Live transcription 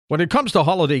When it comes to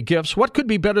holiday gifts, what could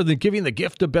be better than giving the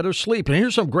gift of better sleep? And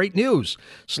here's some great news.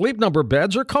 Sleep Number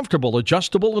beds are comfortable,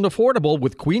 adjustable, and affordable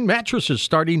with queen mattresses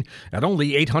starting at only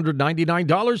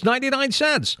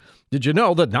 $899.99. Did you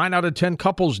know that 9 out of 10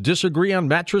 couples disagree on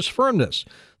mattress firmness?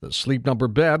 The Sleep Number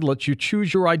bed lets you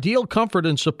choose your ideal comfort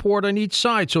and support on each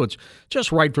side, so it's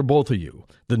just right for both of you.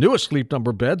 The newest Sleep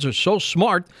Number beds are so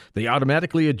smart, they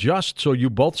automatically adjust so you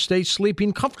both stay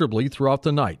sleeping comfortably throughout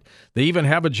the night. They even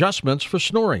have adjustments for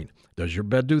snoring. Does your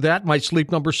bed do that? My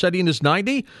Sleep Number setting is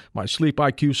 90. My Sleep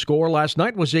IQ score last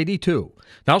night was 82.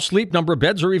 Now Sleep Number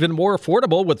beds are even more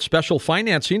affordable with special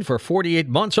financing for 48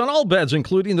 months on all beds,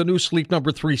 including the new Sleep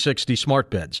Number 360 smart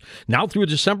beds. Now through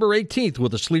December 18th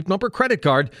with a Sleep Number credit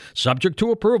card, subject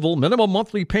to approval, minimum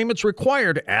monthly payments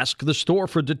required. Ask the store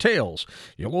for details.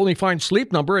 You'll only find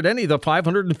Sleep Number at any of the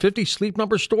 550 Sleep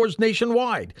Number stores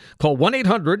nationwide. Call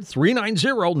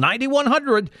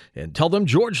 1-800-390-9100 and tell them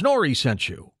George Norrie sent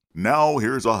you. Now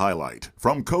here's a highlight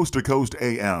from Coast to Coast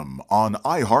AM on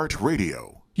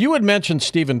iHeartRadio. You had mentioned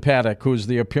Stephen Paddock, who's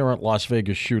the apparent Las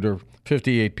Vegas shooter,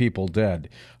 58 people dead.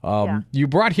 You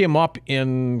brought him up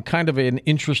in kind of an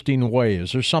interesting way.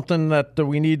 Is there something that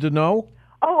we need to know?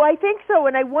 Oh, I think so,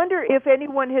 and I wonder if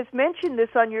anyone has mentioned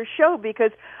this on your show,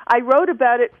 because I wrote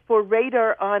about it for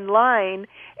Radar Online,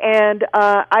 and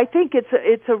I think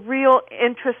it's a real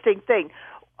interesting thing.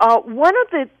 One of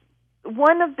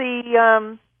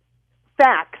the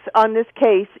facts on this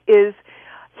case is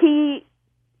he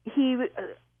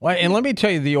well, and let me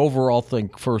tell you the overall thing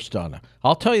first, Donna.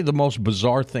 I'll tell you the most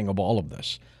bizarre thing of all of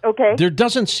this. Okay. There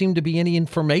doesn't seem to be any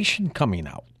information coming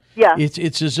out. Yeah.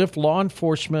 It's as if law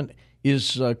enforcement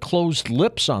is closed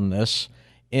lips on this,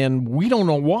 and we don't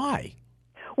know why.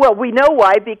 Well, we know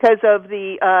why, because of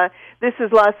this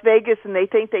is Las Vegas, and they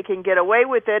think they can get away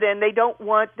with it, and they don't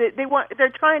want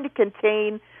they're trying to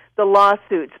contain the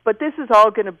lawsuits, but this is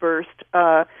all going to burst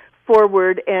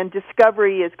forward, and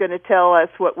Discovery is going to tell us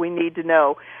what we need to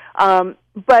know.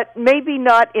 But maybe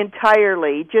not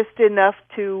entirely, just enough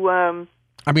to...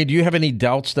 I mean, do you have any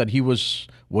doubts that he was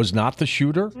not the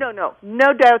shooter? No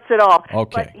doubts at all.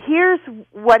 Okay. But here's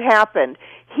what happened.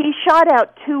 He shot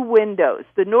out two windows.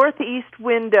 The northeast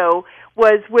window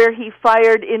was where he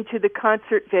fired into the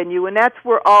concert venue, and that's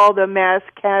where all the mass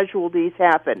casualties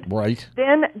happened. Right.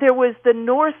 Then there was the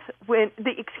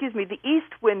the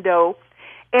east window,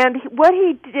 and what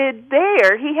he did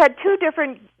there, he had two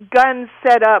different guns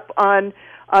set up on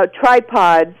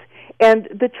tripods, and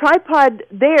the tripod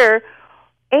there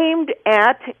aimed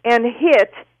at and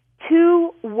hit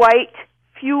two white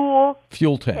fuel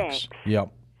tanks. Yep.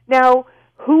 Now,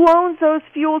 who owns those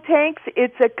fuel tanks?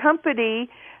 It's a company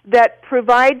that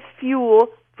provides fuel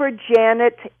for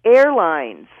Janet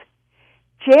Airlines.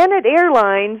 Janet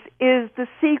Airlines is the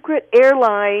secret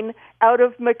airline out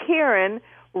of McCarran,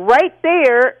 right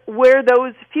there where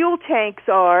those fuel tanks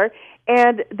are,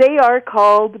 and they are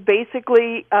called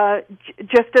basically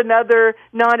just another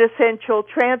non-essential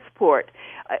transport.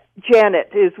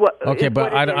 Janet is what... Okay, is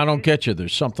but what I don't get you.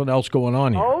 There's something else going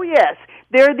on here. Oh, yes.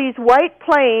 There are these white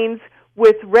planes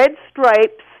with red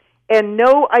stripes and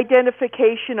no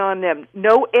identification on them.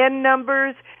 No N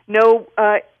numbers, no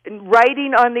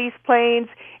writing on these planes,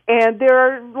 and there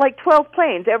are like 12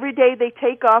 planes. Every day they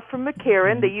take off from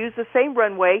McCarran. They use the same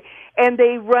runway, and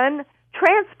they run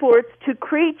transports to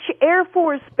Creech Air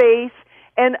Force Base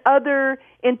and other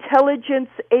intelligence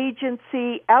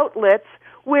agency outlets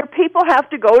where people have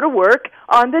to go to work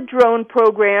on the drone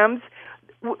programs.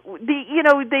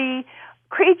 The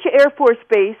Creech Air Force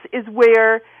Base is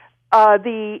where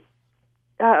the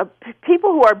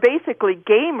people who are basically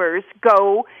gamers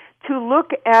go to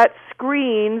look at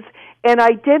screens and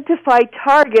identify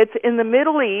targets in the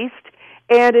Middle East,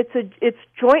 and it's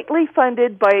jointly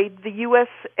funded by the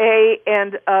USA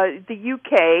and the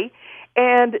UK,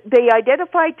 and they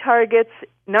identify targets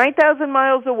 9,000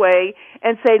 miles away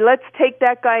and say, let's take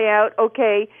that guy out.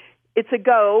 Okay, it's a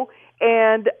go.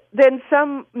 And then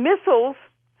some missiles,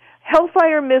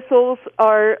 Hellfire missiles,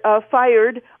 are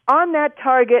fired on that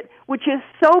target, which is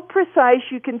so precise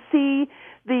you can see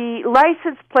the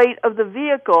license plate of the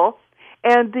vehicle.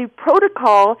 And the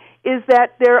protocol is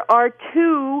that there are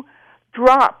two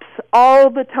drops all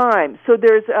the time. So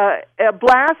there's a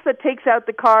blast that takes out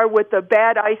the car with a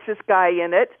bad ISIS guy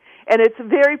in it, and it's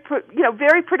very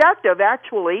productive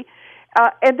actually.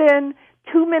 And then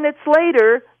 2 minutes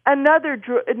later, another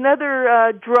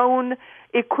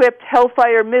drone-equipped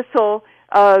Hellfire missile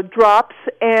drops,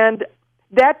 and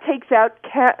that takes out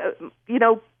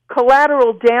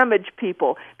collateral damage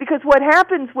people. Because what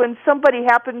happens when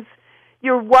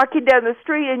you're walking down the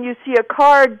street and you see a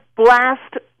car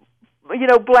blast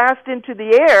blast into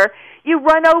the air, you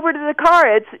run over to the car.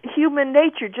 It's human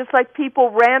nature, just like people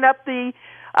ran up the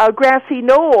grassy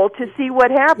knoll to see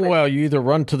what happened. Well, you either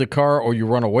run to the car or you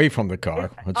run away from the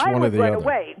car. It's one or the other. I would run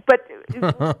away, but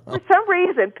for some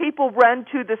reason, people run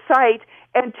to the site,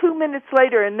 and 2 minutes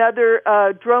later, another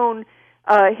drone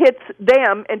hits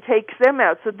them and takes them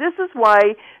out. So this is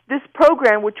why this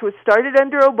program, which was started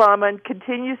under Obama and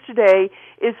continues today,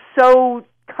 is so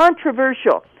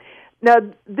controversial. Now,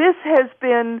 this has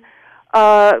been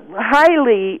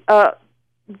highly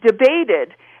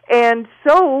debated, and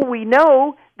so we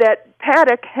know that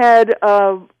Paddock had,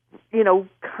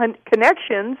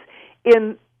 connections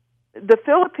in the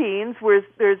Philippines, where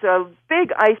there's a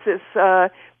big ISIS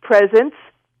presence.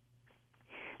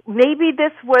 Maybe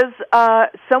this was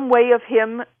some way of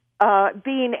him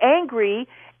being angry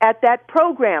at that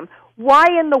program. Why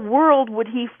in the world would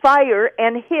he fire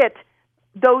and hit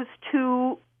those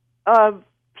two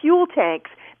fuel tanks?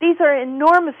 These are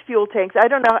enormous fuel tanks. I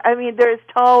don't know. I mean, they're as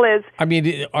tall as... I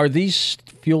mean, are these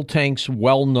fuel tanks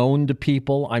well known to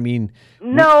people? I mean...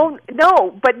 No,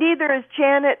 but neither is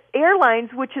Janet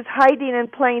Airlines, which is hiding in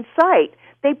plain sight.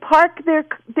 They park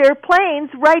their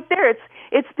planes right there.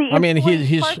 It's the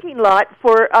parking lot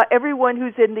for everyone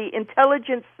who's in the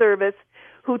intelligence service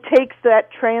who takes that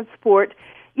transport,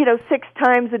 6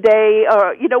 times a day,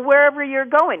 or wherever you're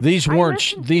going. These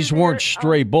weren't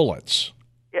stray bullets.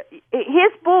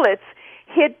 His bullets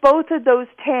hit both of those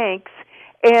tanks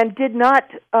and did not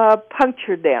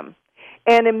puncture them.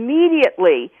 And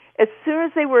immediately, as soon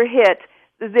as they were hit,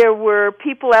 there were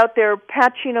people out there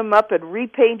patching them up and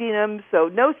repainting them. So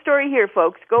no story here,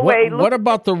 folks. Go away. What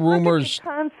about the rumors?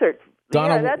 Look at the concert.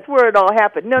 Donna, yeah, that's where it all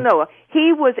happened. No.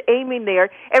 He was aiming there.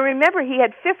 And remember, he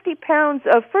had 50 pounds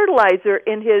of fertilizer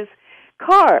in his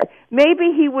car.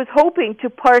 Maybe he was hoping to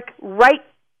park right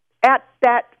at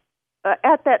that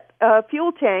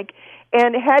fuel tank,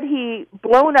 and had he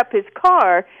blown up his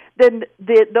car, then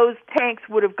those tanks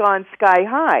would have gone sky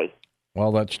high.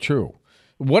 Well, that's true.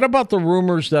 What about the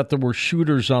rumors that there were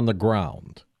shooters on the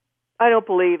ground? I don't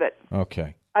believe it.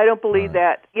 Okay. I don't believe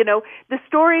that. The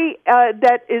story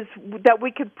that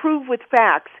we could prove with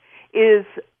facts is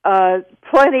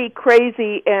plenty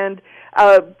crazy and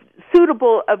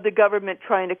suitable of the government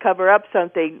trying to cover up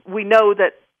something. We know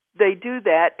that they do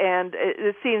that, and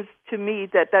it seems to me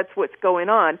that that's what's going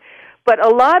on. But a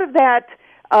lot of that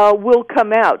will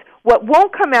come out. What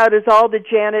won't come out is all the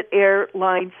Janet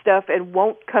Airlines stuff, and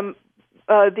won't come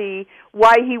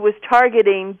why he was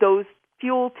targeting those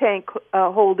fuel tank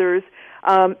holders.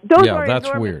 Those are that's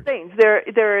enormous weird. things.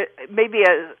 They're maybe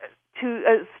a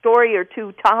story or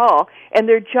two tall, and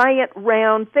they're giant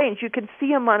round things. You can see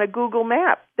them on a Google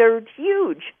map. They're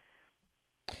huge.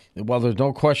 Well, there's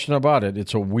no question about it.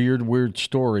 It's a weird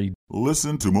story.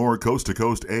 Listen to more Coast to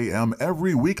Coast AM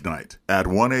every weeknight at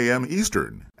 1 a.m.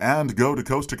 Eastern, and go to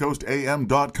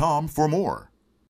coasttocoastam.com for more.